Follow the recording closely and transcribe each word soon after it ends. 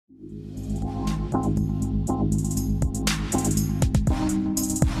All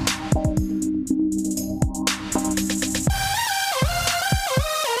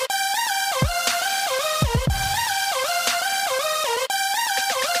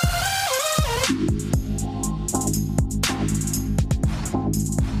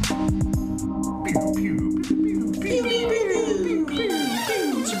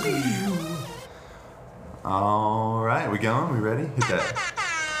right, we going? We ready? Hit that.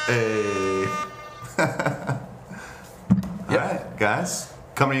 Hey. All right, guys.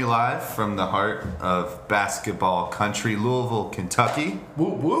 Coming to you live from the heart of basketball country, Louisville, Kentucky. Woo,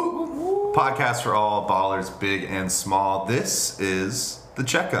 woo, woo. Podcast for all ballers, big and small. This is The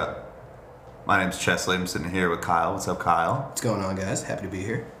Checkup. My name's Chesley. I'm sitting here with Kyle. What's up, Kyle? What's going on, guys? Happy to be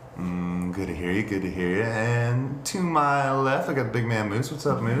here. Good to hear you. Good to hear you. And to my left, I got big man Moose. What's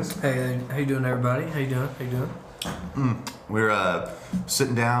up, Moose? Hey, how you doing, everybody? How you doing? We're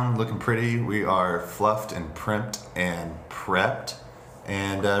sitting down, looking pretty. We are fluffed and primped and prepped,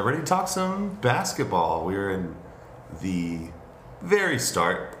 and ready to talk some basketball. We're in the very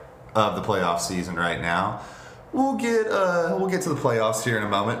start of the playoff season right now. We'll get to the playoffs here in a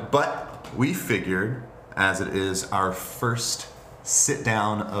moment, but we figured, as it is our first sit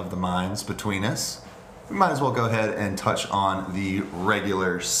down of the minds between us, we might as well go ahead and touch on the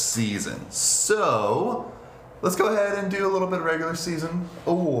regular season. So let's go ahead and do a little bit of regular season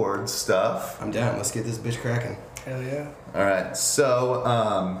award stuff. I'm down. Let's get this bitch cracking. Hell yeah. All right.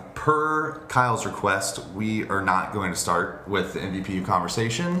 So per Kyle's request, we are not going to start with the MVP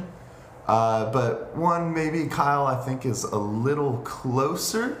conversation. But one maybe Kyle I think is a little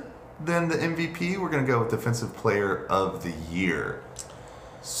closer than the MVP. We're going to go with Defensive Player of the Year.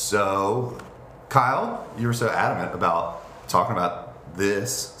 So, Kyle, you were so adamant about talking about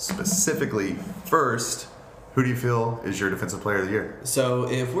this specifically first. Who do you feel is your Defensive Player of the Year? So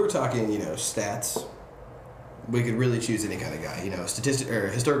if we're talking, stats, we could really choose any kind of guy.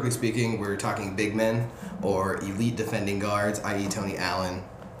 Historically speaking, we're talking big men or elite defending guards, i.e. Tony Allen,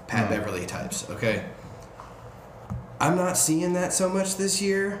 Pat Beverly types, okay? I'm not seeing that so much this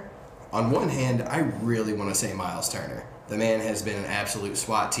year. On one hand, I really want to say Miles Turner. The man has been an absolute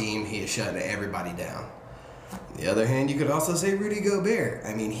SWAT team. He is shutting everybody down. On the other hand, you could also say Rudy Gobert.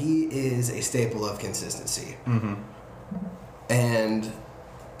 I mean, he is a staple of consistency. Mm-hmm. And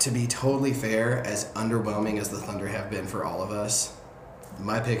to be totally fair, as underwhelming as the Thunder have been for all of us,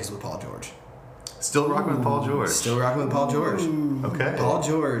 my pick is with Paul George. Still rocking with Paul George. Still rocking with Paul George. Okay. Paul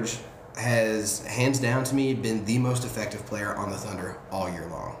George has, hands down to me, been the most effective player on the Thunder all year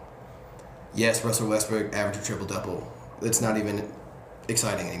long. Yes, Russell Westbrook averaged a triple-double. It's not even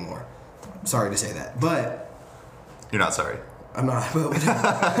exciting anymore. Sorry to say that. But you're not sorry. I'm not.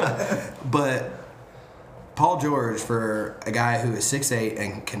 But Paul George, for a guy who is 6'8"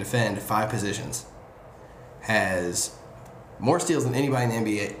 and can defend 5 positions, has more steals than anybody in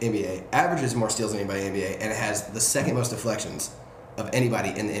the NBA, averages more steals than anybody in the NBA, and has the second most deflections of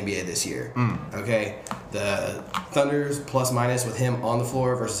anybody in the NBA this year. Okay? The Thunder's plus minus with him on the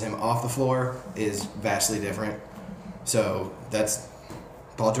floor versus him off the floor is vastly different. So that's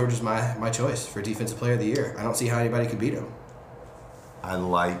Paul George is my choice for Defensive Player of the Year. I don't see how anybody could beat him. I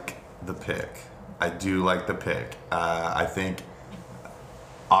like the pick. I do like the pick. I think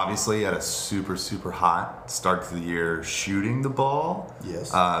obviously at a super, super hot start to the year shooting the ball.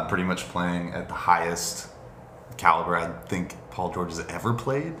 Yes. Pretty much playing at the highest caliber I think Paul George has ever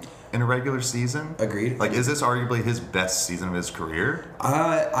played in a regular season. Agreed. Like, is this arguably his best season of his career?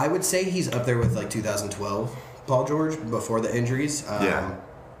 I would say he's up there with 2012 Paul George before the injuries. Yeah.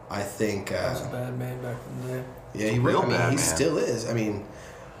 I think He was a bad man back in the day. Yeah, he real bad, he man. still is. I mean,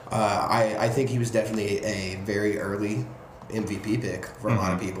 I think he was definitely a very early MVP pick for a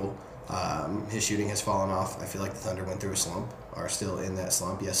lot of people. His shooting has fallen off. I feel like the Thunder went through a slump, are still in that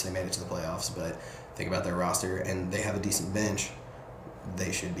slump. Yes, they made it to the playoffs, but think about their roster, and they have a decent bench.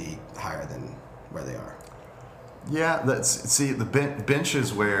 They should be higher than where they are. Yeah, the bench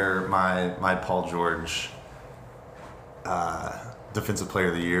is where my Paul George Defensive Player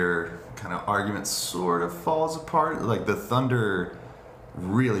of the Year kind of argument sort of falls apart. Like, the Thunder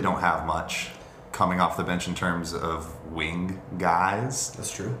really don't have much coming off the bench in terms of wing guys.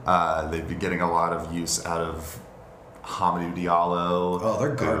 That's true. They've been getting a lot of use out of Hamidou Diallo. Oh,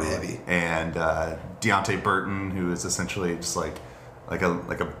 they're guard heavy. And Deontay Burton, who is essentially just like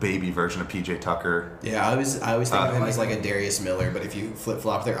a baby version of PJ Tucker. Yeah, I always think of him as like a Darius Miller, but if you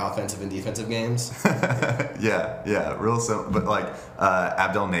flip-flop their offensive and defensive games. yeah, real simple. But like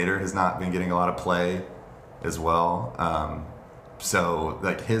Abdel Nader has not been getting a lot of play as well. So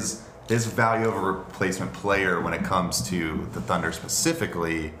like his value of a replacement player when it comes to the Thunder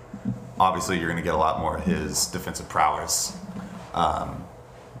specifically obviously you're going to get a lot more of his defensive prowess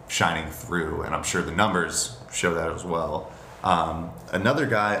shining through, and I'm sure the numbers show that as well. Another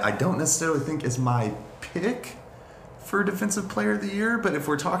guy I don't necessarily think is my pick for Defensive Player of the Year, but if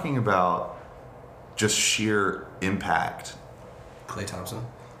we're talking about just sheer impact, Klay Thompson.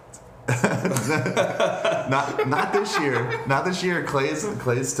 not this year. Not this year.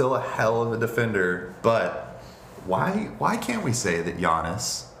 Clay's still a hell of a defender, but why can't we say that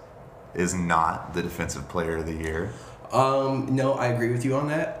Giannis is not the Defensive Player of the Year? No, I agree with you on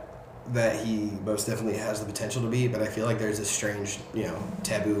that. That he most definitely has the potential to be, but I feel like there's a strange,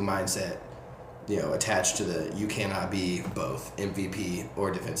 taboo mindset, attached to the you cannot be both MVP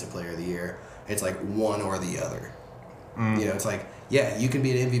or Defensive Player of the Year. It's like one or the other. It's like, yeah, you can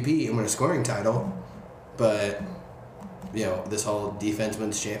be an MVP and win a scoring title, but this whole defense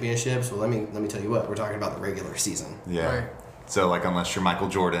wins championships. Well, let me tell you what, we're talking about the regular season. Yeah. Right. So like, unless you're Michael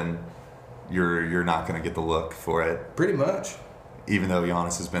Jordan, you're not going to get the look for it. Pretty much. Even though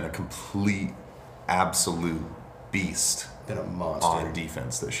Giannis has been a complete, absolute beast. Been a monster on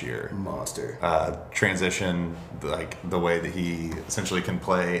defense this year. Monster. Transition, like the way that he essentially can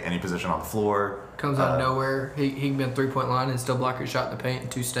play any position on the floor. Comes out of nowhere. He can be on 3-point line and still block your shot in the paint in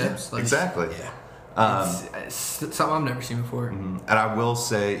 2 steps. Yeah, exactly. Yeah. It's something I've never seen before. And I will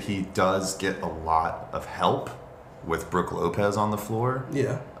say he does get a lot of help with Brook Lopez on the floor.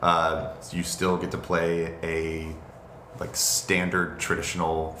 Yeah. You still get to play a standard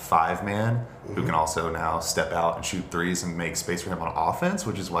traditional 5-man who can also now step out and shoot threes and make space for him on offense,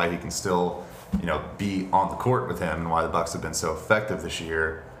 which is why he can still, be on the court with him and why the Bucks have been so effective this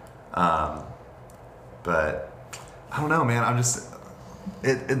year. But I don't know, man. I'm just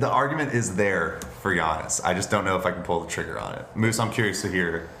the argument is there for Giannis. I just don't know if I can pull the trigger on it. Moose, I'm curious to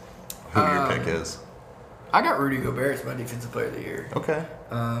hear who your pick is. I got Rudy Gobert as my Defensive Player of the Year. Okay.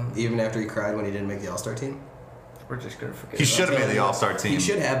 Even after he cried when he didn't make the All-Star team? We're just gonna forget. He should have made the All-Star team. He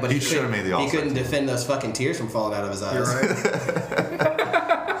should have, but he should have made the All-Star team. He couldn't defend those fucking tears from falling out of his eyes. You're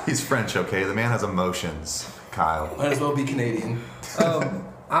right. He's French, okay? The man has emotions, Kyle. Might as well be Canadian.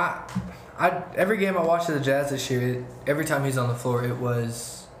 Every game I watched of the Jazz this year, every time he's on the floor, it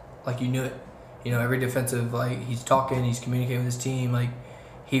was like you knew it. Every defensive, he's talking, he's communicating with his team,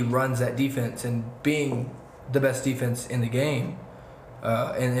 he runs that defense, and being the best defense in the game,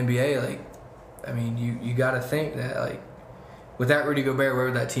 in the NBA, you got to think that, without Rudy Gobert, where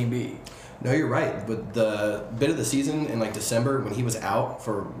would that team be? No, you're right. But the bit of the season in December when he was out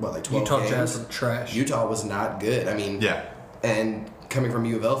for 12 Utah games, Jazz were trash. Utah was not good. Yeah. And coming from a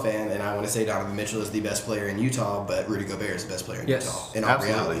U of L fan, and I want to say Donovan Mitchell is the best player in Utah, but Rudy Gobert is the best player in Utah. In all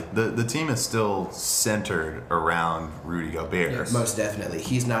absolutely. reality. The team is still centered around Rudy Gobert. Yes. Most definitely.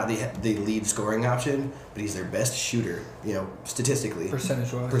 He's not the lead scoring option, but he's their best shooter, statistically.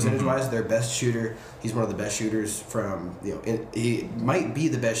 Percentage-wise. Percentage-wise, their best shooter. He's one of the best shooters from, he might be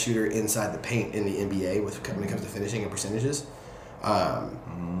the best shooter inside the paint in the NBA when it comes to finishing and percentages.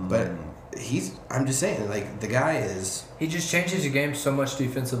 But I'm just saying, the guy is... He just changes your game so much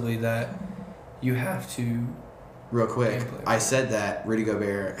defensively that you have to... Real quick, I said that Rudy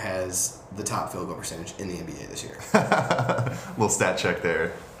Gobert has the top field goal percentage in the NBA this year. Little stat check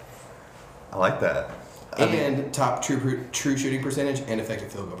there. I like that. And top true shooting percentage and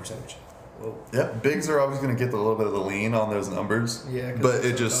effective field goal percentage. Whoa. Yep, bigs are always going to get a little bit of the lean on those numbers. Yeah, but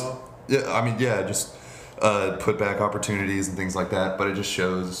it just... just put back opportunities and things like that, but it just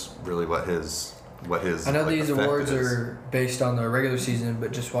shows really what his I know these awards is. are based on the regular season,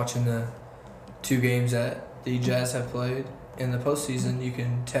 but just watching the 2 games that the Jazz have played in the postseason, you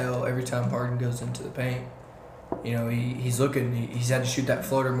can tell every time Harden goes into the paint, he's looking. He's had to shoot that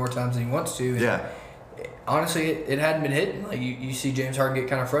floater more times than he wants to. Yeah. Honestly, it hadn't been hitting. You see James Harden get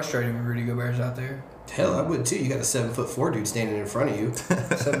kind of frustrated when Rudy Gobert's out there. Hell, I would too. You got a 7'4" dude standing in front of you.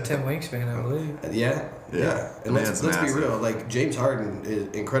 7'10" wingspan, I believe. Yeah. And let's be real. James Harden is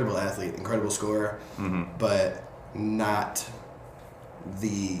an incredible athlete, incredible scorer, but not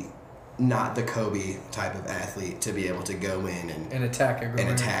the Kobe type of athlete to be able to go in and attack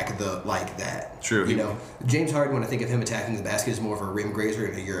like that. True. James Harden, when I think of him attacking the basket, is more of a rim grazer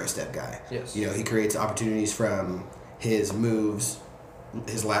and a Euro step guy. Yes. He creates opportunities from his moves,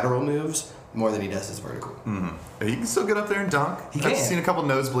 his lateral moves, more than he does his vertical. He can still get up there and dunk. I've seen a couple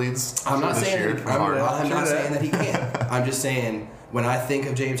nosebleeds. I'm not this saying year from Harden. I'm not saying that he can't. I'm just saying when I think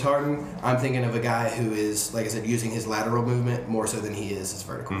of James Harden, I'm thinking of a guy who is, like I said, using his lateral movement more so than he is his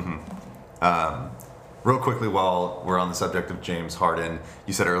vertical. Real quickly, while we're on the subject of James Harden,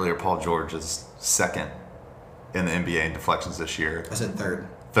 you said earlier Paul George is second in the NBA in deflections this year. I said third.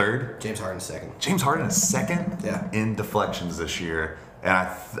 Third? James Harden's second. James Harden is second Yeah. in deflections this year. and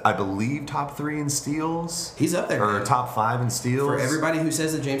I believe top 3 in steals. He's up there, or man. top 5 in steals. For everybody who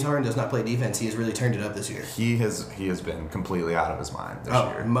says that James Harden does not play defense, he has really turned it up this year. He has been completely out of his mind this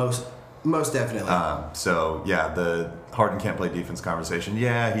year. Most definitely. So yeah, the Harden can't play defense conversation.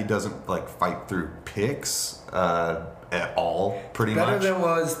 Yeah, he doesn't like fight through picks at all, pretty Better much. than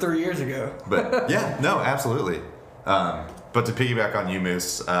was 3 years ago. But yeah, no, absolutely. But to piggyback on you,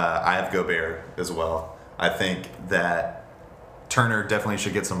 Moose, I have Gobert as well. I think that Turner definitely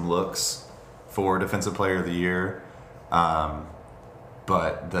should get some looks for Defensive Player of the Year.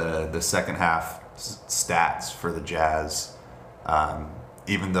 But the second half stats for the Jazz,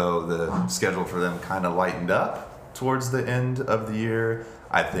 even though the schedule for them kind of lightened up towards the end of the year,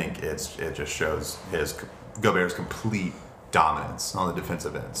 I think it just shows Gobert's complete dominance on the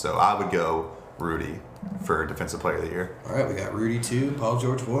defensive end. So I would go Rudy for Defensive Player of the Year. All right, we got Rudy 2, Paul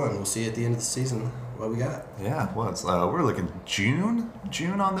George 1. We'll see at the end of the season what we got. Yeah, well, we're looking June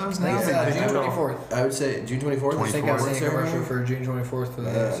on those now. June 24th. I would say June 24th. I think I've seen a 24th. commercial for June 24th for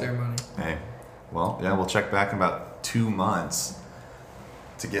the ceremony. Hey, well, yeah, we'll check back in about 2 months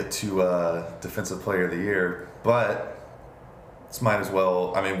to get to Defensive Player of the Year. But this might as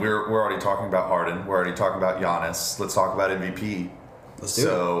well. I mean, we're already talking about Harden. We're already talking about Giannis. Let's talk about MVP. Let's do it.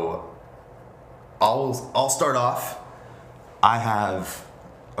 So I'll start off. I have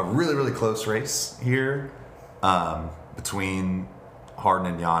a really, really close race here between Harden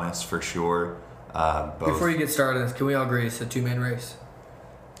and Giannis for sure. Both. Before you get started, can we all agree it's a 2-man race?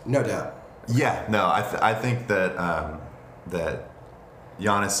 No doubt. Yeah, no, I think that that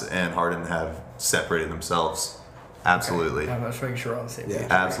Giannis and Harden have separated themselves. Absolutely. Okay. I'm just making sure we're on the same page.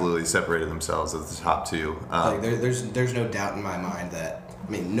 Absolutely separated themselves as the top 2. Like there's no doubt in my mind that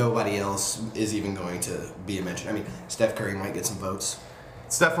nobody else is even going to be a mention. I mean, Steph Curry might get some votes.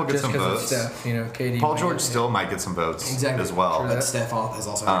 Steph will get Just some 'cause of votes. Steph, KD. Paul George still might get some votes as well. True But that. Steph has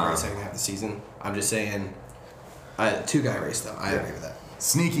also had a great second half of the season. I'm just saying, 2-guy race though. I agree with that.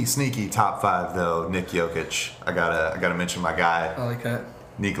 Sneaky top 5 though. Nick Jokic. I gotta mention my guy. I like that.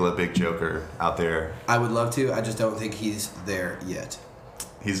 Nikola Big Joker out there. I would love to. I just don't think he's there yet.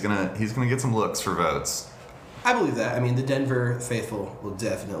 He's gonna get some looks for votes. I believe that. I mean, the Denver faithful will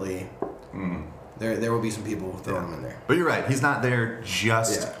definitely. There will be some people throwing him in there. But you're right. He's not there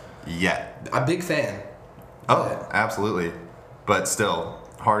just yet. A big fan. Oh, absolutely. But still,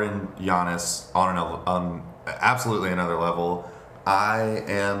 Harden, Giannis on absolutely another level. I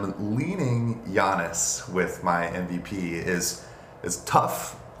am leaning Giannis with my MVP. As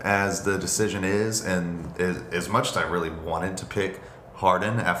tough as the decision is, and as much as I really wanted to pick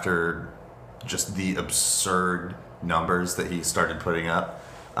Harden after just the absurd numbers that he started putting up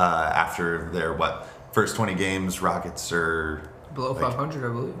after their first 20 games, Rockets are Below 500,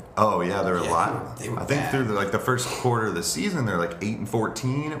 I believe. Oh yeah, they're a lot. they were I think bad. through the first quarter of the season, they're like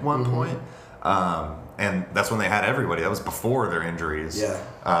 8-14 at one point. And that's when they had everybody. That was before their injuries.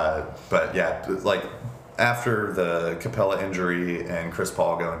 Yeah. But yeah, like after the Capella injury and Chris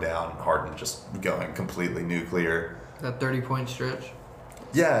Paul going down, Harden just going completely nuclear. That 30-point stretch.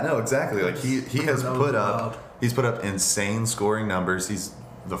 Yeah, no, exactly. Like he has That was put wild. up insane scoring numbers. He's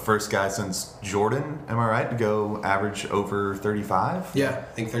the first guy since Jordan, am I right, to go average over 35? Yeah, I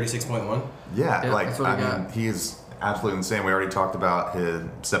think 36.1. Yeah, Yeah, like that's what I he mean, got. he is absolutely insane. We already talked about his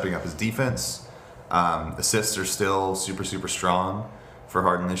stepping up his defense. Assists are still super, super strong for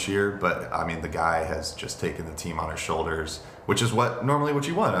Harden this year, but I mean, the guy has just taken the team on his shoulders, which is what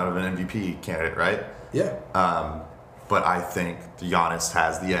you want out of an MVP candidate, right? Yeah. But I think Giannis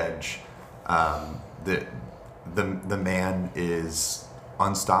has the edge. The man is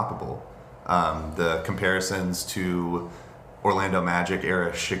unstoppable. The comparisons to Orlando Magic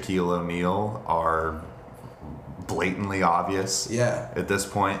era Shaquille O'Neal are blatantly obvious. Yeah. At this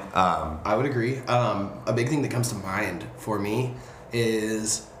point, I would agree. A big thing that comes to mind for me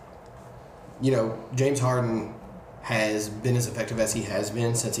is, James Harden has been as effective as he has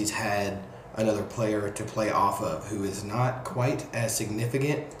been since he's had another player to play off of who is not quite as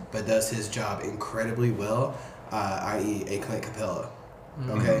significant but does his job incredibly well, i.e. a Clint Capella.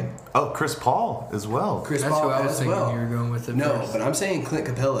 Okay? oh, Chris Paul as well. Chris That's Paul who I was as thinking well. you were going with it No, first. but I'm saying Clint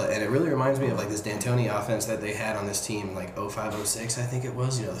Capella, and it really reminds me of like this D'Antoni offense that they had on this team, like 05-06, I think it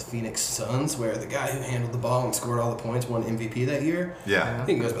was. The Phoenix Suns, where the guy who handled the ball and scored all the points won MVP that year. Yeah, I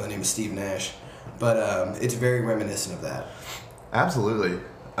think he goes by the name of Steve Nash, but it's very reminiscent of that. absolutely.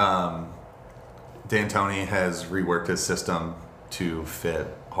 D'Antoni has reworked his system to fit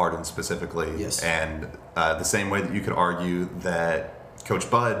Harden specifically. Yes. And the same way that you could argue that Coach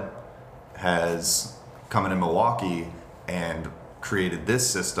Bud has come into Milwaukee and created this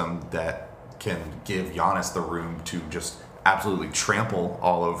system that can give Giannis the room to just absolutely trample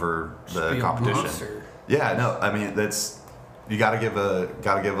all over the Be a competition. monster. Yeah, no, I mean you gotta give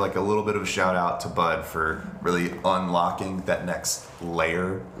like a little bit of a shout out to Bud for really unlocking that next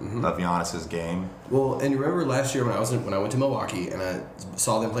layer of Giannis's game. Well, and remember last year when I went to Milwaukee and I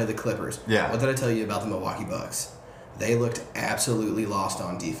saw them play the Clippers. Yeah. What did I tell you about the Milwaukee Bucks? They looked absolutely lost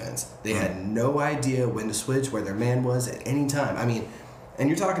on defense. They had no idea when to switch, where their man was at any time. I mean, and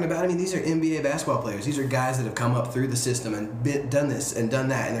you're talking about, these are NBA basketball players. These are guys that have come up through the system and done this and done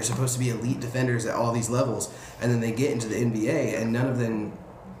that, and they're supposed to be elite defenders at all these levels. And then they get into the NBA, and none of them,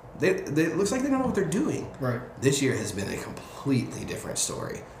 it looks like they don't know what they're doing. Right. This year has been a completely different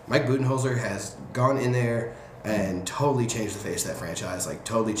story. Mike Budenholzer has gone in there and totally changed the face of that franchise, like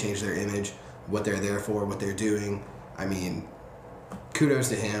totally changed their image, what they're there for, what they're doing. I mean, kudos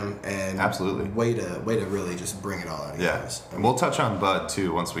to him, and Absolutely. way to really just bring it all out of you Yeah, guys. and we'll touch on Bud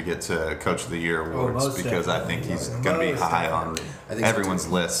too once we get to Coach of the Year awards most because I think he's going to be Most high on definitely. I think so, everyone's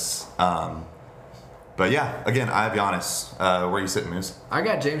too. lists. But yeah, again, I have Giannis. Where are you sitting, Moose? I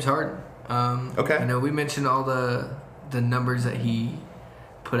got James Harden. Okay. We mentioned all the numbers that he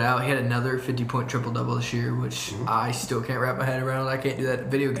put out. He had another 50-point triple-double this year, which I still can't wrap my head around. I can't do that in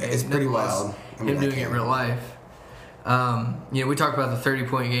video games. It's pretty Nevertheless, wild. I mean, him I doing it in can't. real life. We talked about the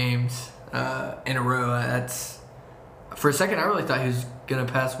 30-point games in a row. That's for a second I really thought he was gonna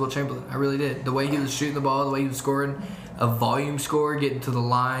pass Wilt Chamberlain. I really did. The way he was shooting the ball, the way he was scoring, a volume score, getting to the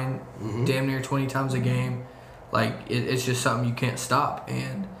line, damn near 20 times a game. Like it's just something you can't stop.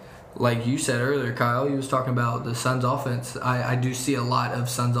 And like you said earlier, Kyle, you was talking about the Suns offense. I do see a lot of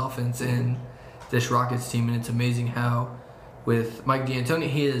Suns offense in this Rockets team, and it's amazing how with Mike D'Antoni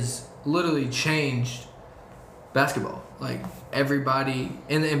he has literally changed basketball. Like everybody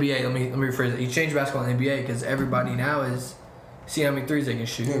in the NBA, let me rephrase it. He changed basketball in the NBA because everybody now is seeing how many threes they can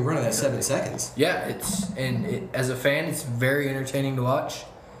shoot. You're running at 7 seconds. Yeah, as a fan, it's very entertaining to watch.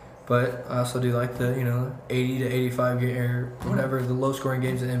 But I also do like the 80 to 85 game or whatever the low scoring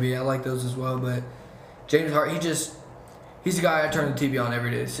games in the NBA. I like those as well. But James Harden, he's the guy I turn the TV on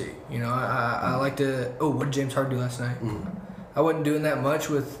every day to see. I like to. Oh, what did James Harden do last night? I wasn't doing that much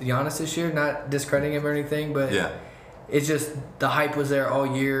with Giannis this year. Not discrediting him or anything, but Yeah. it's just the hype was there all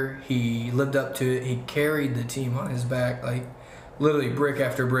year. He lived up to it. He carried the team on his back, like literally brick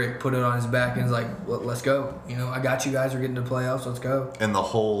after brick, put it on his back, and was like, well, "Let's go." I got you guys. We're getting to the playoffs. Let's go. And the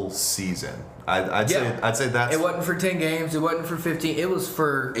whole season, I'd say that's It wasn't for 10 games. It wasn't for 15. It was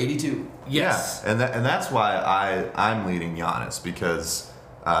for 82. yes. Yeah, and that's why I'm leading Giannis because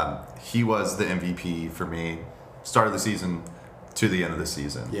he was the MVP for me, start of the season to the end of the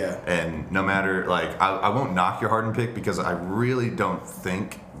season. Yeah. And no matter I won't knock your Harden pick because I really don't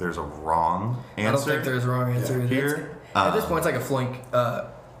think there's a wrong answer. I don't think there's a wrong answer Yeah. either. Here, At this point, it's like a flink,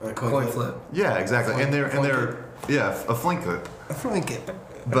 A coin flip. Yeah, exactly. And they're a flink it. A flink it.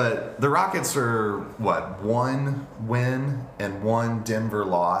 But the Rockets are one win and one Denver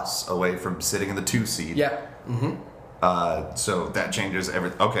loss away from sitting in the 2 seed. Yeah. So that changes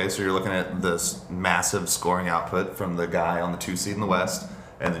everything. Okay, so you're looking at this massive scoring output from the guy on the 2 seed in the West,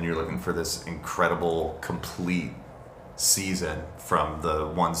 and then you're looking for this incredible, complete season from the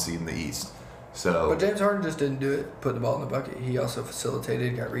 1 seed in the East. So, But James Harden just didn't do it, put the ball in the bucket. He also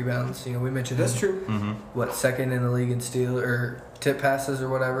facilitated, got rebounds. We mentioned That's him, true. second in the league in steal or tip passes or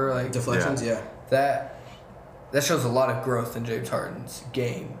whatever. Like Deflections, yeah. that shows a lot of growth in James Harden's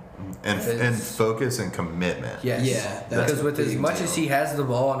game. and focus and commitment. Yes. Yeah, that's Because a with as big much deal. as he has the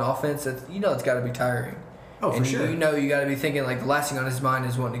ball on offense, it's got to be tiring. Oh, for and sure. you got to be thinking like the last thing on his mind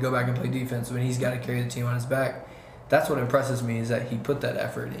is wanting to go back and play defense when he's got to carry the team on his back. That's what impresses me is that he put that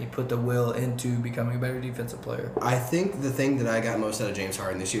effort and he put the will into becoming a better defensive player. I think the thing that I got most out of James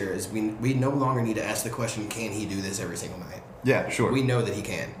Harden this year is we no longer need to ask the question, can he do this every single night? Yeah, sure. We know that he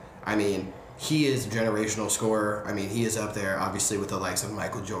can. I mean, he is a generational scorer. I mean, he is up there, obviously, with the likes of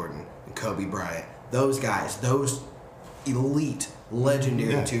Michael Jordan and Kobe Bryant. Those guys, those elite,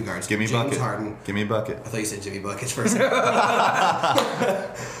 legendary two guards. Give me James bucket. Harden. Give me a bucket. I thought you said Jimmy Buckets for a second.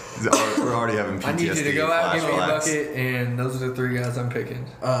 We're already having PTSD. I need you to go out and give me a flashbacks. bucket, and those are the 3 guys I'm picking.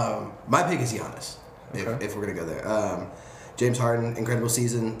 My pick is Giannis, Okay. if we're going to go there. James Harden, incredible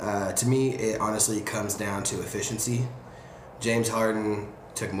season. To me, it honestly comes down to efficiency. James Harden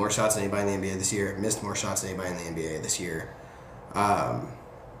took more shots than anybody in the NBA this year, missed more shots than anybody in the NBA this year.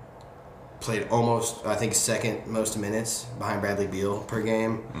 Played almost, I think, second most minutes behind Bradley Beal per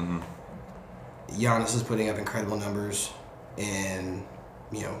game. Mm-hmm. Giannis is putting up incredible numbers in,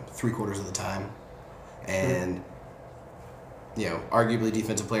 3/4 of the time. And, arguably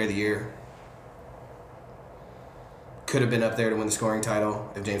Defensive Player of the Year. Could have been up there to win the scoring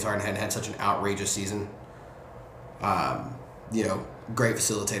title if James Harden hadn't had such an outrageous season. Great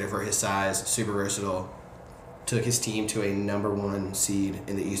facilitator for his size, super versatile. Took his team to a #1 seed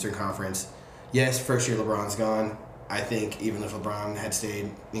in the Eastern Conference. Yes, first year LeBron's gone. I think even if LeBron had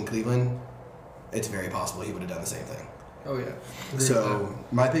stayed in Cleveland, it's very possible he would have done the same thing. Oh, yeah. So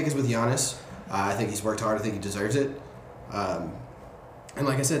my pick is with Giannis. I think he's worked hard. I think he deserves it. And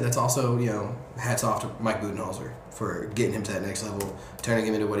like I said, that's also, hats off to Mike Budenholzer for getting him to that next level, turning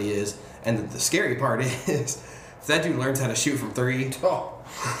him into what he is. And the scary part is, if that dude learns how to shoot from 3,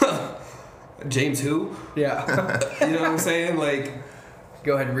 James who? Yeah. You know what I'm saying? Like,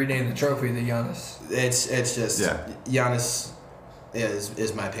 go ahead and rename the trophy to Giannis. it's just Giannis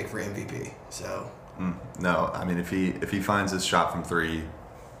is my pick for MVP. So No, I mean if he finds his shot from 3,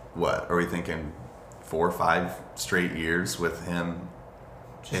 what are we thinking? 4 or 5 straight years with him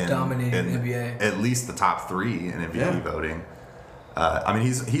just dominating the NBA. At least the top 3 in MVP voting. I mean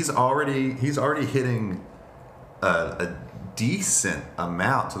he's already hitting a decent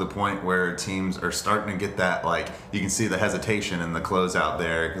amount to the point where teams are starting to get that, like, you can see the hesitation in the closeout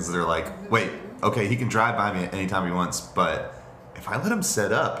there because they're like, wait, okay, he can drive by me anytime he wants, but if I let him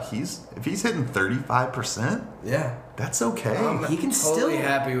set up, if he's hitting 35%, that's okay. He can totally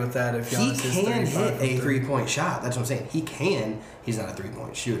happy with that if Giannis he can hit a 3-point shot. That's what I'm saying. He can. He's not a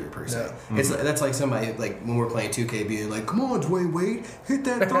 3-point shooter per se. No. That's like somebody like when we're playing 2K being like, "Come on, Dwayne Wade, hit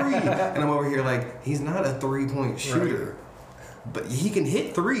that 3." And I'm over here like, he's not a 3-point shooter. Right. But he can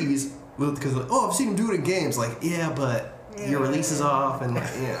hit 3s because I've seen him do it in games. Like, but your release is off and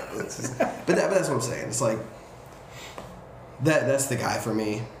but that's what I'm saying. It's like that's the guy for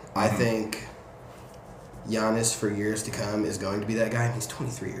me. I think Giannis for years to come is going to be that guy. And he's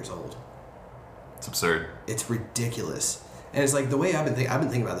 23 years old. It's absurd. It's ridiculous. And it's like the way I've been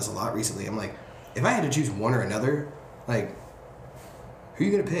thinking about this a lot recently. I'm like, if I had to choose one or another, like, who are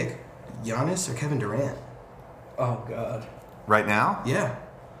you gonna pick, Giannis or Kevin Durant? Oh God. Right now? Yeah.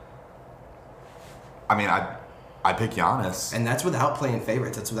 I mean, I pick Giannis. And that's without playing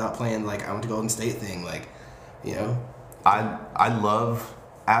favorites. That's without playing, like, I went to Golden State thing. Like, I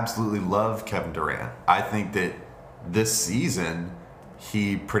absolutely love Kevin Durant. I think that this season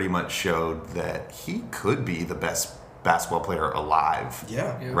he pretty much showed that he could be the best basketball player alive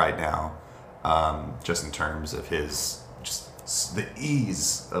right now. Just in terms of his the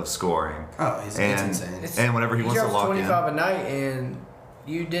ease of scoring. Oh, it's insane. And whenever he wants to lock 25 a night and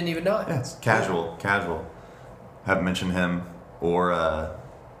you didn't even know it. Yeah, it's casual. Haven't mentioned him or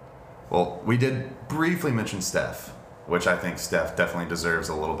we did briefly mention Steph, which I think Steph definitely deserves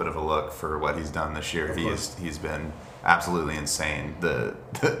a little bit of a look for what he's done this year. He's been absolutely insane.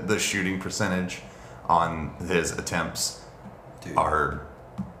 The shooting percentage on his attempts are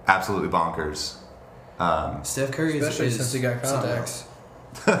absolutely bonkers. Steph Curry especially is since he got contacts.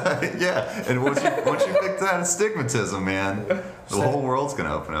 Yeah, and once you pick that astigmatism, man, the whole world's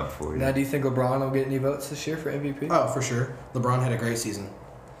gonna open up for you. Now, do you think LeBron will get any votes this year for MVP? Oh, for sure. LeBron had a great season.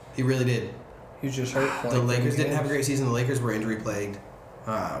 He really did. He was just hurt. The Lakers didn't have a great season. The Lakers were injury plagued.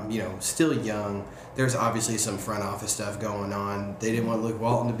 Still young. There's obviously some front office stuff going on. They didn't want Luke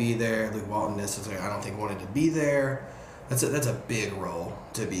Walton to be there. Luke Walton necessarily, I don't think, wanted to be there. That's a big role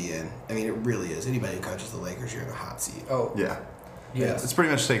to be in. I mean, it really is. Anybody who coaches the Lakers, you're in a hot seat. Oh. Yeah. Yeah. It's pretty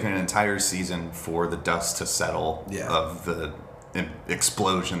much taken an entire season for the dust to settle of the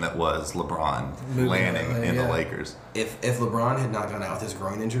explosion that was LeBron landing in the Lakers. If LeBron had not gone out with his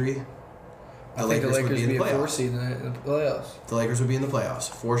groin injury, the Lakers would be in the playoffs. 4 seed in the playoffs. The Lakers would be in the playoffs,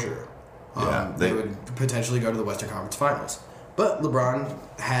 for sure. They would potentially go to the Western Conference Finals. But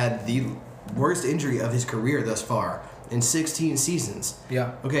LeBron had the worst injury of his career thus far in 16 seasons.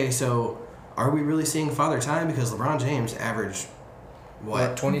 Yeah. Okay, so are we really seeing father time? Because LeBron James averaged,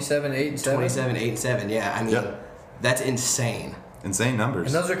 what? 27, 8, and 7? 27, 8, and 7, yeah. I mean, that's insane. Insane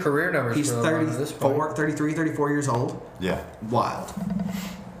numbers. And those are career numbers. He's for LeBron at this point. 33, 34 years old. Yeah. Wild.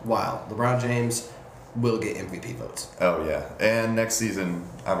 LeBron James will get MVP votes. Oh, yeah. And next season,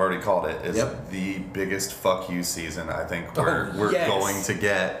 I've already called it, is the biggest fuck you season I think we're going to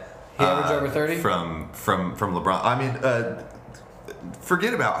get. He averaged over 30? From LeBron. I mean,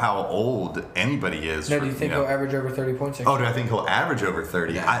 forget about how old anybody is. No, do you think he'll average over 30 points? Do I think he'll average over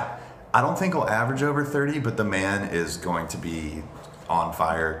 30? Yeah. I don't think he'll average over 30, but the man is going to be on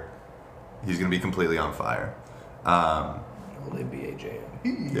fire. He's going to be completely on fire. Old NBA jam.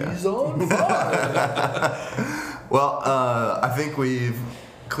 He's on fire. Well, I think we've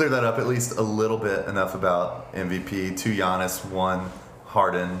cleared that up at least a little bit, enough about MVP. 2 Giannis, 1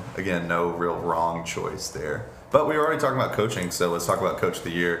 Harden. Again, no real wrong choice there. But we were already talking about coaching, so let's talk about Coach of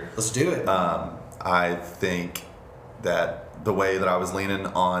the Year. Let's do it. I think that the way that I was leaning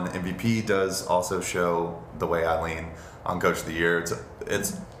on MVP does also show the way I lean on Coach of the Year.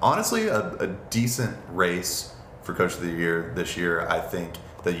 It's honestly a decent race for Coach of the Year this year. I think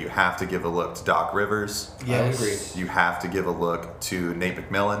that you have to give a look to Doc Rivers. I would agree. You have to give a look to Nate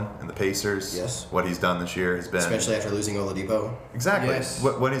McMillan and the Pacers. Yes. What he's done this year has been... Especially after losing Oladipo. Exactly. Yes.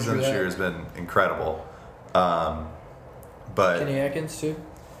 What he's done True this that. year has been incredible. But Kenny Atkins too.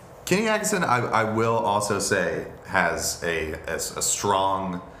 Kenny Atkinson, I will also say, has a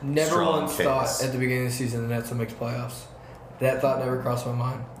strong, Never strong once case. thought at the beginning of the season the Nets would make playoffs. That thought never crossed my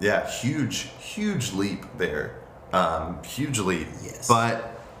mind. Yeah, huge leap there. Huge leap. Yes. But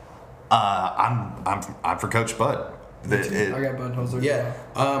I'm for Coach Bud. I got Budenholzer. Yeah.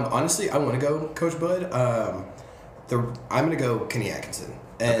 Honestly, I want to go Coach Bud. I'm going to go Kenny Atkinson.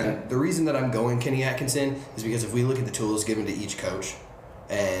 And Okay. the reason that I'm going Kenny Atkinson is because if we look at the tools given to each coach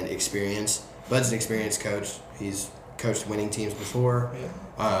and experience, Bud's an experienced coach. He's coached winning teams before.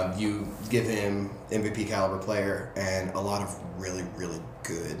 Yeah. You give him MVP caliber player and a lot of really, really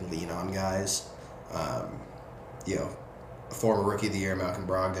good lean-on guys. Former Rookie of the Year, Malcolm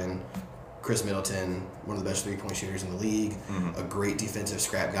Brogdon, Chris Middleton, one of the best three-point shooters in the league, a great defensive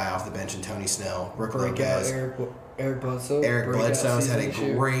scrap guy off the bench in Tony Snell, Brooke Breakout Lopez. Eric Bledsoe. Eric Breakout Bledsoe's had a season this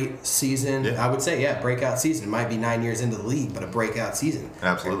year. great season. Yeah. I would say, breakout season. It might be 9 years into the league, but a breakout season.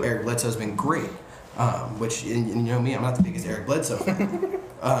 Absolutely. Eric Bledsoe's been great. Which, and you know me, I'm not the biggest Eric Bledsoe fan.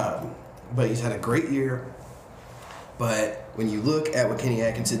 But he's had a great year. But when you look at what Kenny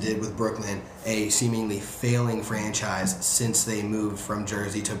Atkinson did with Brooklyn, a seemingly failing franchise since they moved from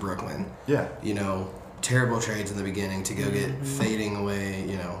Jersey to Brooklyn. Yeah. Terrible trades in the beginning to go get fading away,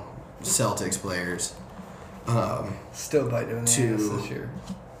 Celtics players. Still biting in the ass this year.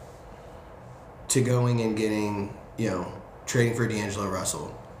 To going and getting, trading for D'Angelo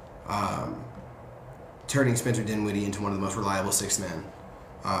Russell. Turning Spencer Dinwiddie into one of the most reliable sixth men.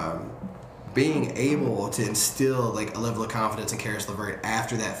 Being able to instill a level of confidence in Karis LeVert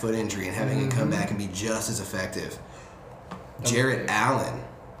after that foot injury and having him come back and be just as effective. Jarrett Allen.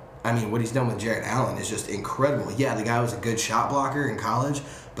 I mean, what he's done with Jarrett Allen is just incredible. Yeah, the guy was a good shot blocker in college,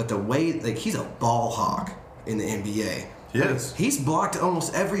 but the way, he's a ball hawk in the NBA. He is. He's blocked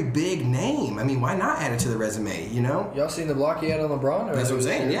almost every big name. I mean, why not add it to the resume, Y'all seen the block he had on LeBron? That's what I'm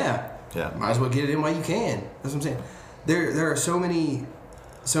saying, yeah. Yeah. Might as well get it in while you can. That's what I'm saying. There are so many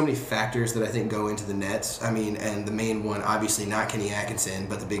factors that I think go into the Nets. I mean, and the main one, obviously not Kenny Atkinson,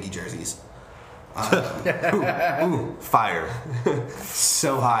 but the Biggie jerseys. Ooh, fire.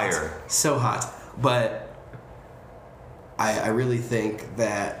 So Fire. hot. So hot. But I really think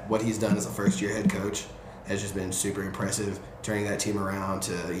that what he's done as a first-year head coach has just been super impressive, turning that team around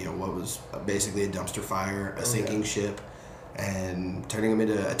to, what was basically a dumpster fire, a sinking ship, and turning them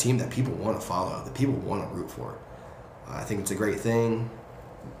into a team that people want to follow, that people want to root for. I think it's a great thing.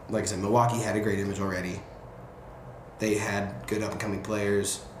 Like I said, Milwaukee had a great image already. They had good up-and-coming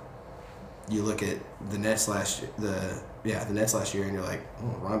players. You look at the Nets last year, and you're like,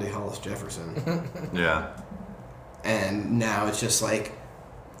 oh, Rondé Hollis Jefferson. Yeah. And now it's just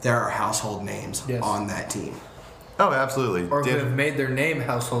there are household names on that team. Oh, absolutely. Or who have made their name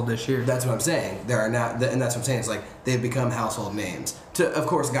household this year. That's what I'm saying. There are not, and that's what I'm saying. It's they've become household names to, of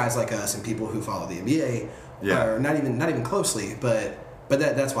course, guys like us and people who follow the NBA. Yeah. Or not even closely, but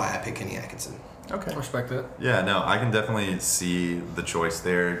that's why I pick Kenny Atkinson. Okay. Respect it. Yeah, no, I can definitely see the choice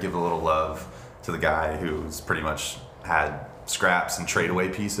there. Give a little love to the guy who's pretty much had scraps and trade away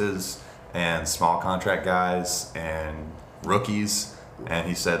pieces and small contract guys and rookies, and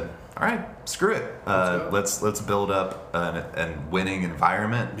he said, "All right, screw it. Let's build up a winning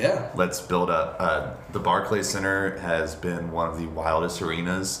environment. Yeah. Let's build up." The Barclays Center has been one of the wildest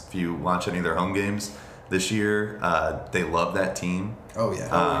arenas. If you watch any of their home games this year, they love that team. Oh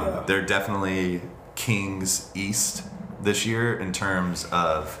yeah. They're definitely Kings East this year in terms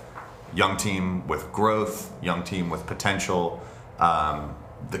of young team with growth, young team with potential.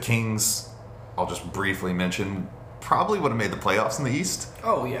 The Kings, I'll just briefly mention, probably would have made the playoffs in the East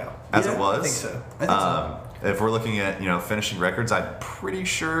Oh, yeah. as Yeah, it was. I think so. I think so. If we're looking at finishing records, I'm pretty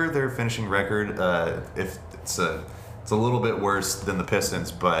sure their finishing record, if it's a little bit worse than the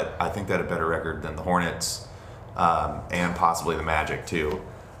Pistons, but I think they had a better record than the Hornets and possibly the Magic too.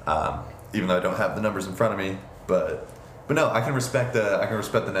 Even though I don't have the numbers in front of me, but no, I can respect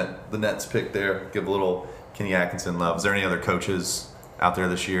the Nets pick there. Give a little Kenny Atkinson love. Is there any other coaches out there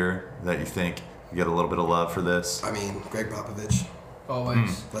this year that you think you get a little bit of love for this? I mean, Greg Popovich.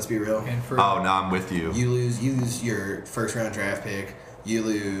 Always. Let's be real. And for Oh, no, I'm with you. You lose your first round draft pick. You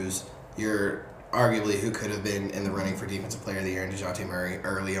lose your arguably who could have been in the running for Defensive Player of the Year in DeJounte Murray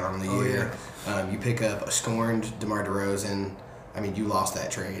early on in the year. Yeah. You pick up a scorned DeMar DeRozan. I mean, you lost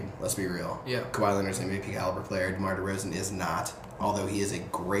that trade. Let's be real. Yeah. Kawhi Leonard's an MVP caliber player. DeMar DeRozan is not. Although he is a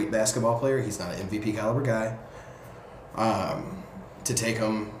great basketball player, he's not an MVP caliber guy. To take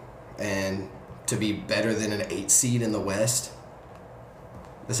him and to be better than an 8 seed in the West,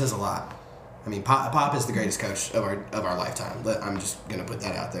 this says a lot. I mean, Pop is the greatest coach of our lifetime. I'm just gonna put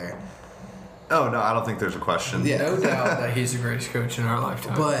that out there. Oh no, I don't think there's a question. Yeah. No doubt that he's the greatest coach in our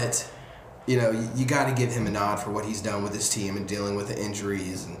lifetime. But you know, you got to give him a nod for what he's done with his team and dealing with the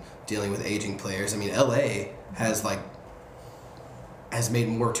injuries and dealing with aging players. I mean, LA has made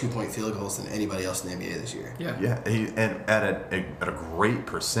more 2-point field goals than anybody else in the NBA this year. Yeah. Yeah, and at a great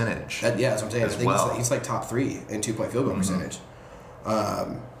percentage. Yeah, that's what I'm saying. I As think well. he's like top 3 in 2-point field goal percentage.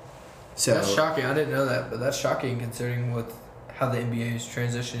 So That's shocking. I didn't know that, but that's shocking considering how the NBA is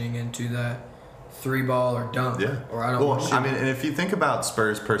transitioning into that 3-ball or dunk. Yeah. Or I don't Well, want to I mean, and if you think about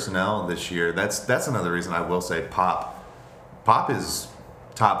Spurs personnel this year, that's another reason I will say Pop is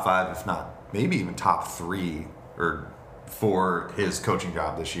top 5, if not maybe even top 3, or for his coaching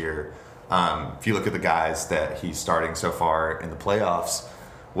job this year. If you look at the guys that he's starting so far in the playoffs,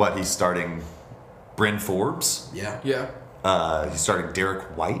 he's starting Bryn Forbes. Yeah. He's starting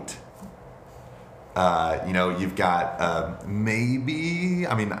Derek White. You've got not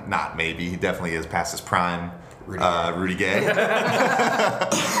maybe, he definitely is past his prime. Rudy Gay.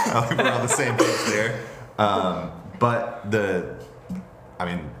 I think we're on the same page there. But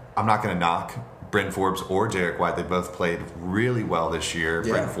I'm not going to knock Bryn Forbes or Derek White. They both played really well this year.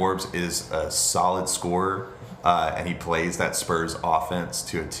 Yeah. Bryn Forbes is a solid scorer, and he plays that Spurs offense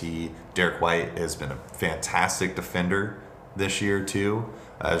to a T. Derek White has been a fantastic defender this year too.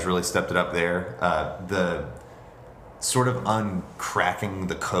 Has really stepped it up there. The sort of uncracking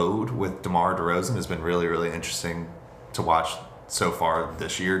the code with DeMar DeRozan has been really, really interesting to watch so far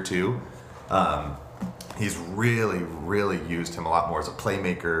this year too. He's really, really used him a lot more as a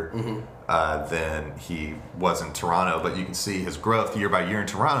playmaker than he was in Toronto. But you can see his growth year by year in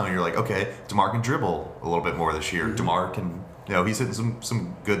Toronto. And you're like, okay, DeMar can dribble a little bit more this year. DeMar can, he's hitting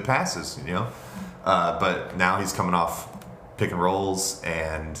some good passes, But now he's coming off pick and rolls,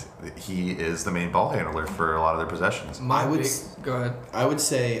 and he is the main ball handler for a lot of their possessions. Go ahead. I would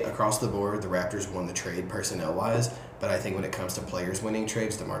say across the board, the Raptors won the trade personnel-wise, but I think when it comes to players winning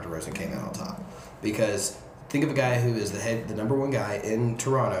trades, DeMar DeRozan came out on top. Because think of a guy who is the number one guy in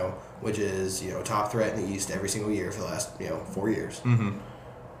Toronto, which is top threat in the East every single year for the last 4 years,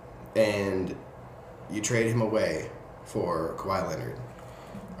 and you trade him away for Kawhi Leonard,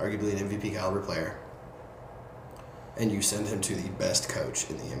 arguably an MVP caliber player, and you send him to the best coach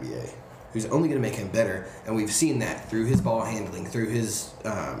in the NBA, who's only going to make him better. And we've seen that through his ball handling, through his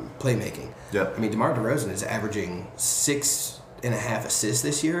playmaking. Yep. I mean, DeMar DeRozan is averaging 6.5 assists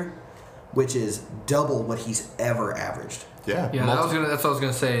this year, which is double what he's ever averaged. Yeah. Yeah, that's what I was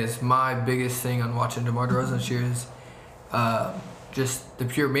gonna say. Is my biggest thing on watching DeMar DeRozan this year is just the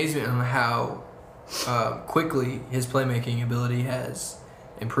pure amazement on how quickly his playmaking ability has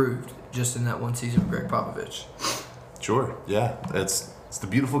improved just in that one season with Greg Popovich. Sure. Yeah. It's the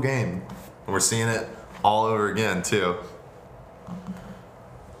beautiful game, and we're seeing it all over again too.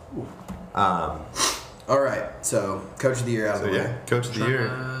 All right, so Coach of the Year out of the way. Coach of the Year.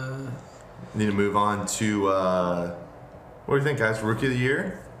 Need to move on to what do you think, guys? Rookie of the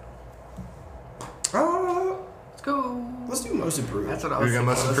Year? Let's go. Let's do Most Improved. That's what I We was got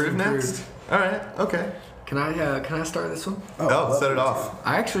thinking. Most Improved next? All right. Okay. Can I start this one? Oh, set it off.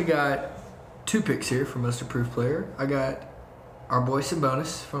 I actually got 2 picks here for Most Improved Player. I got our boy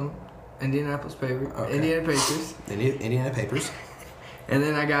Sabonis from Indiana Pacers. Indiana Papers. And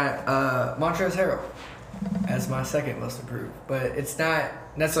then I got Montrezl Harrell as my second Most Improved. But it's not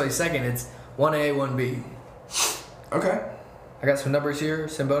necessarily second. It's 1A, 1B. Okay. I got some numbers here.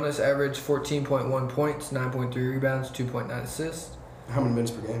 Sabonis averaged 14.1 points, 9.3 rebounds, 2.9 assists. How many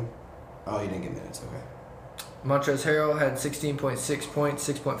minutes per game? Oh, you didn't get minutes. Okay. Montrezl Harrell had 16.6 points,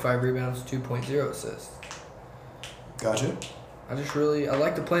 6.5 rebounds, 2.0 assists. Gotcha. I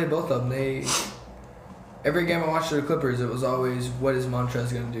like to play both of them. Every game I watched of the Clippers, it was always, what is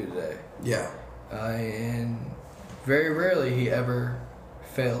Montrezl going to do today? Yeah. And very rarely he ever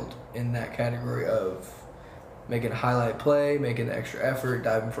failed in that category of making a highlight play, making the extra effort,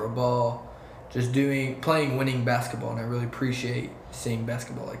 diving for a ball, just playing winning basketball. And I really appreciate seeing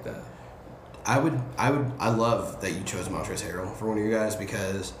basketball like that. I love that you chose Montrezl Harrell for one of your guys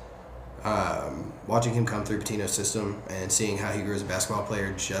because watching him come through Pitino's system and seeing how he grew as a basketball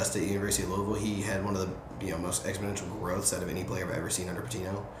player just at the University of Louisville, he had one of the most exponential growths out of any player I've ever seen under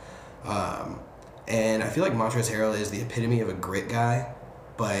Pitino. And I feel like Montrezl Harrell is the epitome of a grit guy,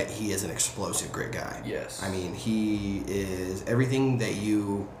 but he is an explosive grit guy. Yes. I mean, he is everything that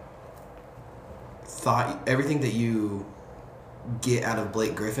you get out of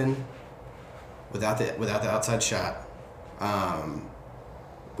Blake Griffin without the outside shot. I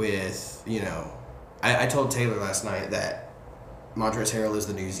told Taylor last night that Montrezl Harrell is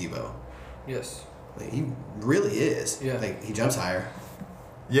the new Zebo. Yes. Like, he really is. Yeah. Like, he jumps higher.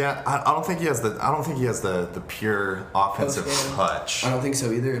 Yeah, I don't think he has the pure offensive Post-game. touch. I don't think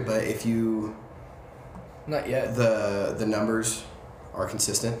so either, but if you Not yet. the numbers are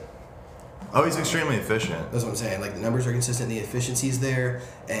consistent. Oh, he's extremely efficient. That's what I'm saying. Like, the numbers are consistent, the efficiency's there,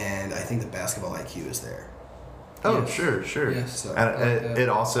 and I think the basketball IQ is there. Oh, Yes. sure. Yes. So, And Like it, that. it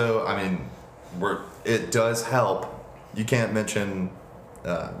also, I mean, it does help. You can't mention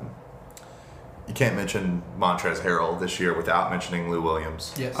Montrezl Harrell this year without mentioning Lou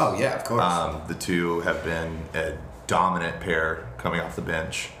Williams. Yes. oh yeah, of course. The two have been a dominant pair coming off the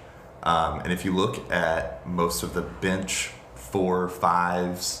bench. And if you look at most of the bench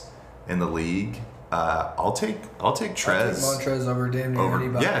 4-5s in the league, I'll take Trez Montrez over damn near over.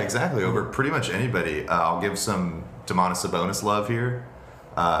 anybody. Yeah, exactly, over pretty much anybody. I'll give some Domantas Sabonis love here.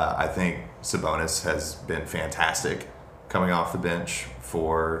 I think Sabonis has been fantastic coming off the bench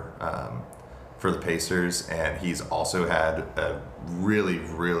for the Pacers, and he's also had a really,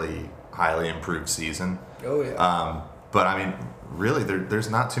 really highly improved season. Oh yeah. But I mean, really, there's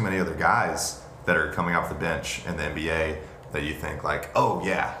not too many other guys that are coming off the bench in the NBA that you think like, oh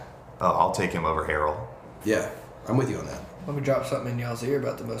yeah, I'll take him over Harrell. yeah, I'm with you on that. Let me drop something in y'all's ear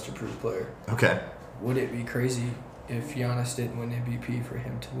about the most improved player. Okay. Would it be crazy if Giannis didn't win MVP for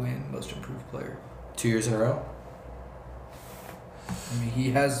him to win most improved player? 2 years in a row. I mean,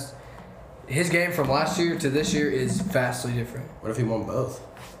 he has his game from last year to this year is vastly different. What if he won both?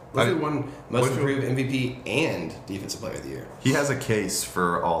 What if he won most what if- improved MVP and defensive player of the year? He has a case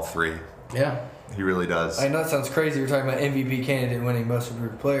for all three. Yeah. He really does. I know it sounds crazy. We're talking about MVP candidate winning most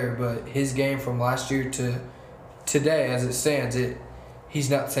improved player, but his game from last year to today, as it stands, he's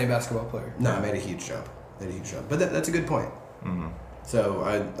not the same basketball player. No, I made a huge jump. But that's a good point. Mm-hmm. So,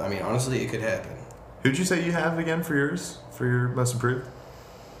 I mean, honestly, it could happen. Who'd you say you have again for your most improved?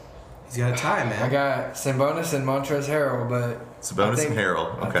 He's got a tie, man. I got Sabonis and Montrezl Harrell, but Sabonis I think- and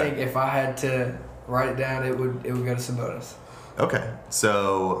Harrell. Okay. I think if I had to write it down, it would go to Sabonis. Okay,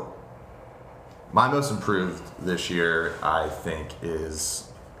 so my most improved this year, I think, is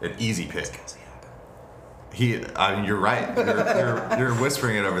an easy pick. I mean, you're right. You're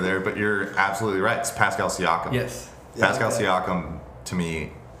whispering it over there, but you're absolutely right. It's Pascal Siakam. Yes. Pascal Okay. Siakam, to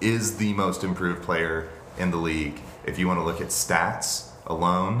me, is the most improved player in the league. If you want to look at stats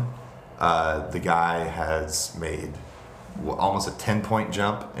alone, the guy has made almost a 10-point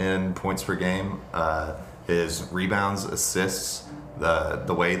jump in points per game. His rebounds, assists,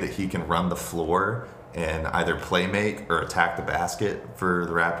 the way that he can run the floor and either play make or attack the basket for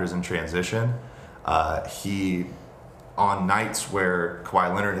the Raptors in transition. He, on nights where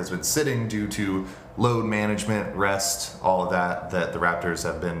Kawhi Leonard has been sitting due to load management, rest, all of that the Raptors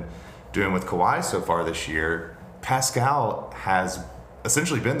have been doing with Kawhi so far this year, Pascal has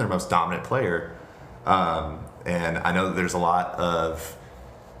essentially been their most dominant player. And I know that there's a lot of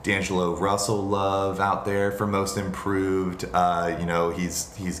D'Angelo Russell love out there for most improved.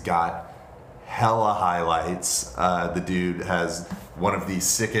 He's got hella highlights. The dude has one of the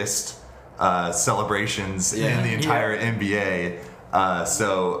sickest celebrations in the entire NBA.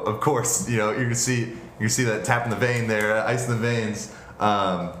 So of course, you can see that tap in the vein there, ice in the veins.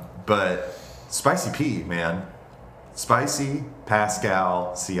 But Spicy P, man, Spicy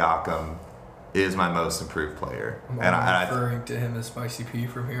Pascal Siakam is my most improved player, I'm referring to him as Spicy P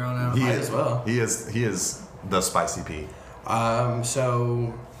from here on out. he Might is as well. He is the Spicy P.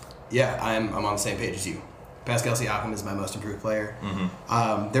 So, yeah, I'm on the same page as you. Pascal Siakam is my most improved player.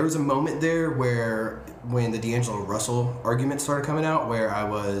 Mm-hmm. There was a moment there when the D'Angelo Russell argument started coming out, where I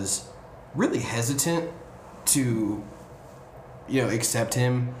was really hesitant to, accept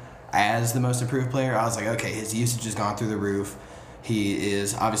him as the most improved player. I was like, okay, his usage has gone through the roof. He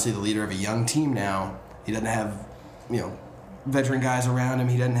is obviously the leader of a young team now. He doesn't have, veteran guys around him.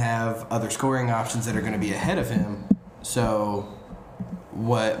 He doesn't have other scoring options that are going to be ahead of him. So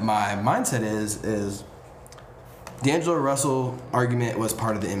what my mindset is D'Angelo Russell argument was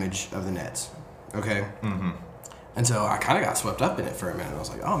part of the image of the Nets. Okay? Mm-hmm. And so I kind of got swept up in it for a minute. I was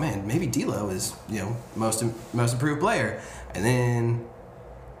like, oh man, maybe D'Lo is, most improved player. And then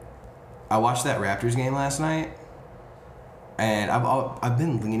I watched that Raptors game last night. And I've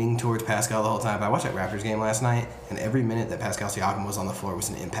been leaning towards Pascal the whole time. But I watched that Raptors game last night, and every minute that Pascal Siakam was on the floor was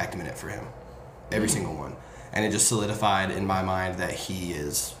an impact minute for him. every single one. And it just solidified in my mind that he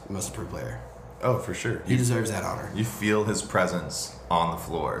is most improved player. Oh, for sure. He deserves that honor. You feel his presence on the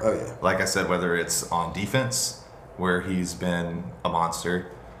floor. Oh, yeah. Like I said, whether it's on defense, where he's been a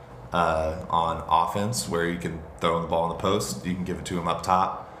monster, on offense, where you can throw the ball in the post, you can give it to him up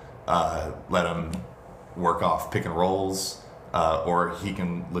top, let him work off pick and rolls, or he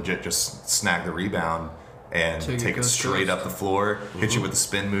can legit just snag the rebound and take it straight up the floor, hit you with a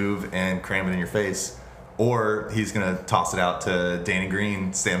spin move, and cram it in your face. Or he's going to toss it out to Danny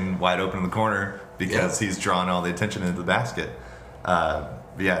Green, standing wide open in the corner, because he's drawing all the attention into the basket. But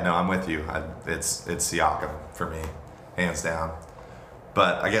yeah, no, I'm with you. It's Siakam for me, hands down.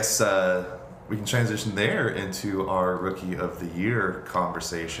 But I guess we can transition there into our Rookie of the Year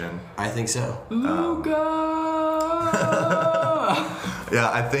conversation. I think so. Luka!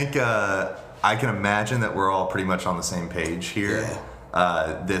 Yeah, I think I can imagine that we're all pretty much on the same page here. Yeah.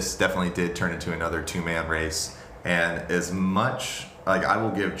 This definitely did turn into another two-man race. And as much, like, I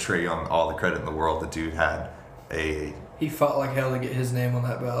will give Trae Young all the credit in the world. The dude had He fought like hell to get his name on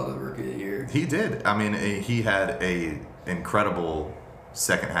that ballot of the Rookie of the Year. He did. I mean, he had a incredible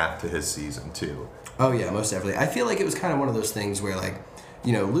second half to his season, too. Oh, yeah, most definitely. I feel like it was kind of one of those things where, like,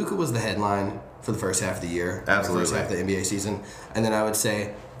 you know, Luka was the headline for the first half of the year. Absolutely. The first half of the NBA season. And then I would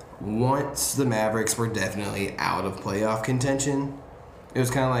say once the Mavericks were definitely out of playoff contention, it was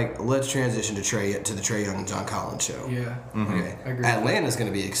kind of like, let's transition to the Trae Young and John Collins show. Yeah. Mm-hmm. Okay. I agree. Atlanta's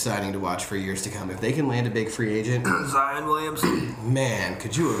going to be exciting to watch for years to come. If they can land a big free agent, Zion Williamson. man,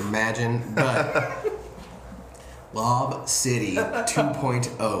 could you imagine? But Lob City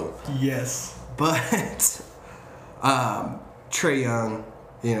 2.0. Yes. But Trae Young,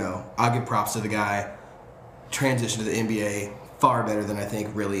 you know, I'll give props to the guy. Transition to the NBA far better than I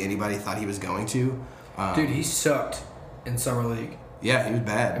think really anybody thought he was going to. Dude, he sucked in Summer League. Yeah, he was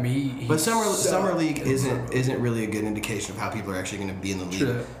bad. I mean, he but summer league in isn't really a good indication of how people are actually going to be in the league.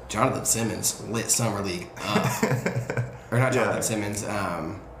 True. Jonathan Simmons lit summer league up, or not Jonathan Simmons.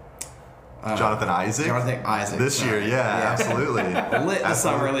 Jonathan Isaac? Jonathan Isaac. This year, yeah, absolutely. Lit the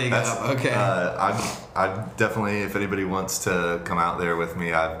summer league up. Okay. I definitely, if anybody wants to come out there with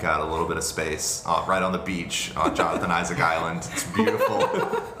me, I've got a little bit of space right on the beach on Jonathan Isaac Island. It's beautiful.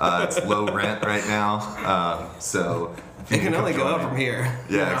 It's low rent right now, so it can only go up from here.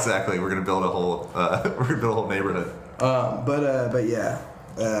 Yeah, exactly. We're gonna build a whole neighborhood. But yeah,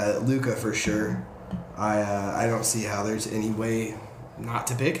 Luka for sure. I don't see how there's any way not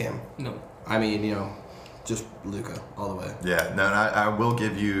to pick him. No. I mean, you know, just Luka all the way. Yeah, no, and I will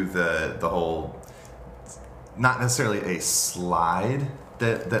give you the whole, not necessarily a slide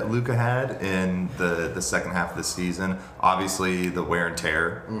that Luka had in the second half of the season. Obviously, the wear and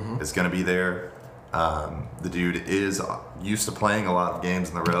tear is going to be there. The dude is used to playing a lot of games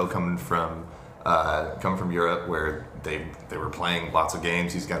in a row, coming from Europe, where they were playing lots of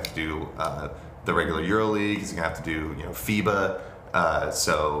games. He's got to do the regular EuroLeague. He's going to have to do FIBA.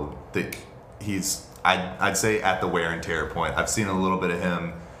 I'd say at the wear and tear point. I've seen a little bit of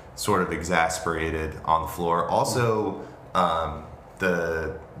him sort of exasperated on the floor. Also,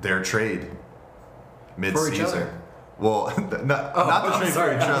 their trade mid-season. Well, not the trade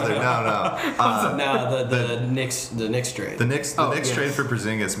for each other. No. The Knicks trade. The Knicks trade for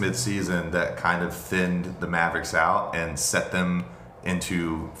Porzingis mid-season that kind of thinned the Mavericks out and set them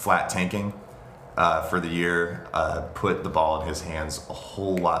into flat tanking for the year. Put the ball in his hands a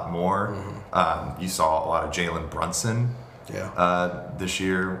whole lot more. You saw a lot of Jalen Brunson this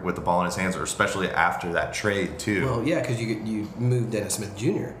year with the ball in his hands, or especially after that trade too. Well, yeah, because you moved Dennis Smith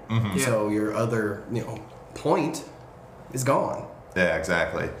Jr. So your other point is gone. Yeah,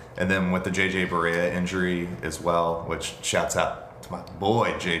 exactly. And then with the JJ Barea injury as well, which shouts out to my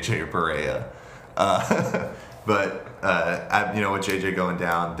boy JJ Barea. But with JJ going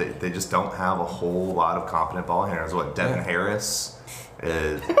down, they just don't have a whole lot of competent ball handlers. Devin Harris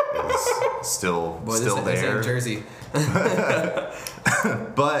is still there. Jersey.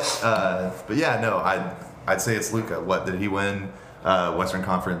 But yeah, no, I'd say it's Luka. What did he win? Western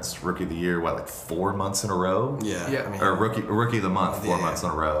Conference Rookie of the Year, like 4 months in a row? Yeah. I mean, or Rookie of the Month, 4 months in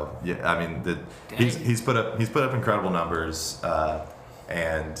a row. Yeah, I mean, he's put up incredible numbers,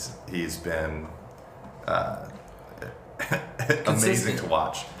 and he's been amazing to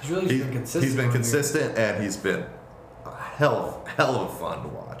watch. He's really been consistent. He's been consistent, and he's been a hell of fun to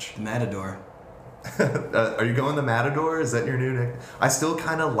watch. The Matador. Are you going the Matador? Is that your new nick? I still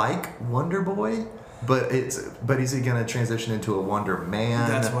kind of like Wonder Boy. But is he gonna transition into a Wonder Man?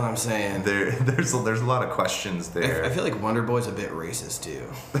 That's what I'm saying. There's a lot of questions there. I feel like Wonder Boy's a bit racist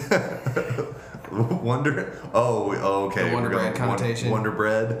too. Okay. The Wonder Bread connotation. Wonder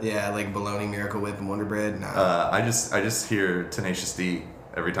Bread. Yeah, like bologna, Miracle Whip, and Wonder Bread. Nah. I just hear Tenacious D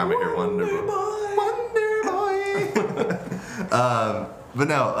every time I hear Wonder Boy. But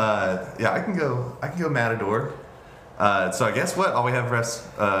no, yeah, I can go Matador. So I guess all we have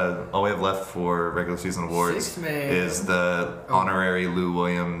left for regular season awards Sixth man. is the honorary Lou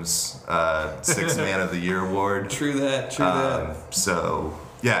Williams Sixth Man of the Year award. True that. So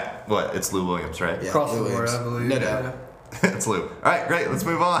yeah, it's Lou Williams, right? Yeah, Across the Lou board, Williams. I believe. No doubt. It's Lou. All right, great. Let's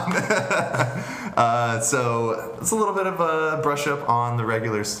move on. So it's a little bit of a brush up on the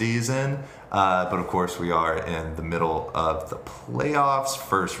regular season, but of course we are in the middle of the playoffs,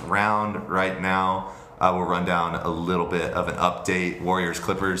 first round right now. We'll run down a little bit of an update.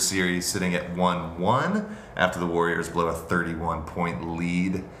 Warriors-Clippers series sitting at 1-1 after the Warriors blow a 31-point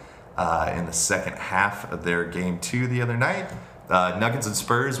lead in the second half of their Game 2 the other night. Nuggets and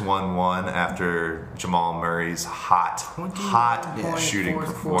Spurs 1-1 after Jamal Murray's hot shooting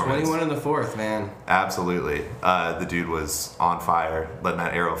performance. 21 in the fourth, man. Absolutely. The dude was on fire, letting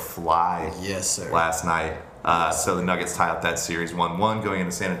that arrow fly. Yes, sir. Last night. So the Nuggets tie up that series 1-1 going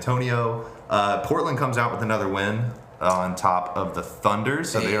into San Antonio. Portland comes out with another win on top of the Thunder,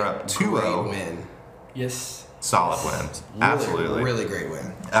 so they are up 2-0. Great win. Yes. Solid win. Absolutely. Really great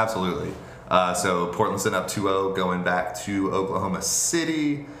win. Absolutely. So Portland's sitting up 2-0 going back to Oklahoma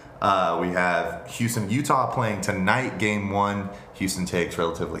City. We have Houston, Utah playing tonight, Game 1. Houston takes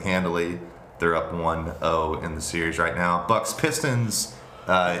relatively handily. They're up 1-0 in the series right now. Bucks Pistons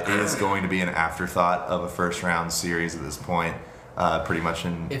is going to be an afterthought of a first round series at this point. Pretty much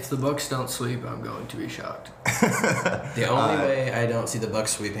If the Bucks don't sweep, I'm going to be shocked. The only way I don't see the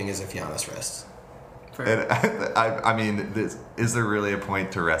Bucks sweeping is if Giannis rests. And I mean, is there really a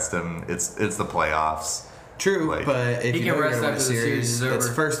point to rest him? It's the playoffs. True, but if he you can know rest you're gonna win a after the series is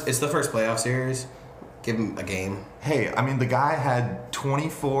over. it's the first playoff series. Give him a game. Hey, I mean, the guy had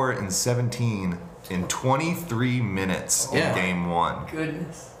 24 and 17 in 23 minutes in Game 1.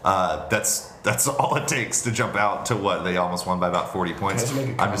 Goodness. That's all it takes to jump out to what? They almost won by about 40 points. Can I just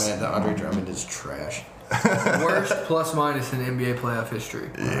make a comment that Andre Drummond is trash? Worst plus minus in NBA playoff history.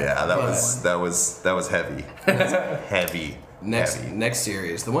 Yeah, that was heavy. Heavy. Next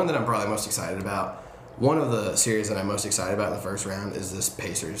series, the one that I'm probably most excited about. One of the series that I'm most excited about in the first round is this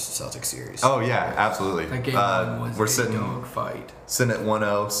Pacers-Celtics series. Oh yeah, absolutely. That game was we're a sitting dog fight. Sitting at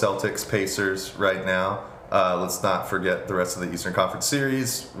 1-0 Celtics-Pacers right now. Let's not forget the rest of the Eastern Conference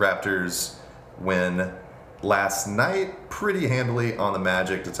series. Raptors win last night pretty handily on the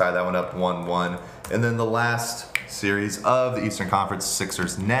Magic to tie that one up 1-1. And then the last series of the Eastern Conference,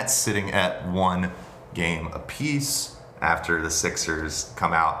 Sixers-Nets sitting at 1 game apiece after the Sixers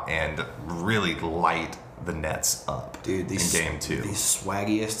come out and really light the Nets up. Dude, in Game 2. The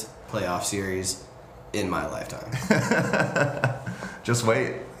swaggiest playoff series in my lifetime. Just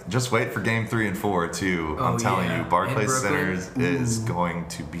wait for Game 3 and 4 too. Oh, I'm telling you, Barclays Brooklyn. Center is going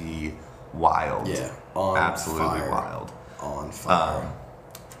to be wild. Yeah, absolutely fire. wild. On fire.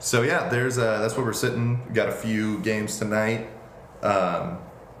 So yeah, that's where we're sitting. We got a few games tonight. I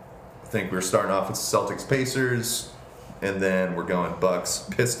think we're starting off with Celtics Pacers, and then we're going Bucks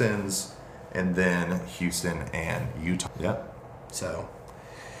Pistons, and then Houston and Utah. Yep. So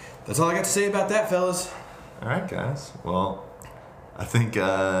that's all I got to say about that, fellas. All right, guys. Well, I think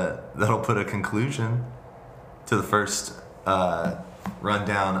that'll put a conclusion to the first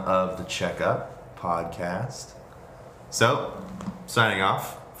rundown of the Checkup podcast. So, signing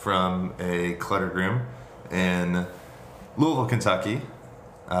off from a cluttered room in Louisville, Kentucky.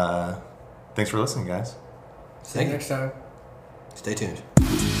 Thanks for listening, guys. See you next time. Stay tuned.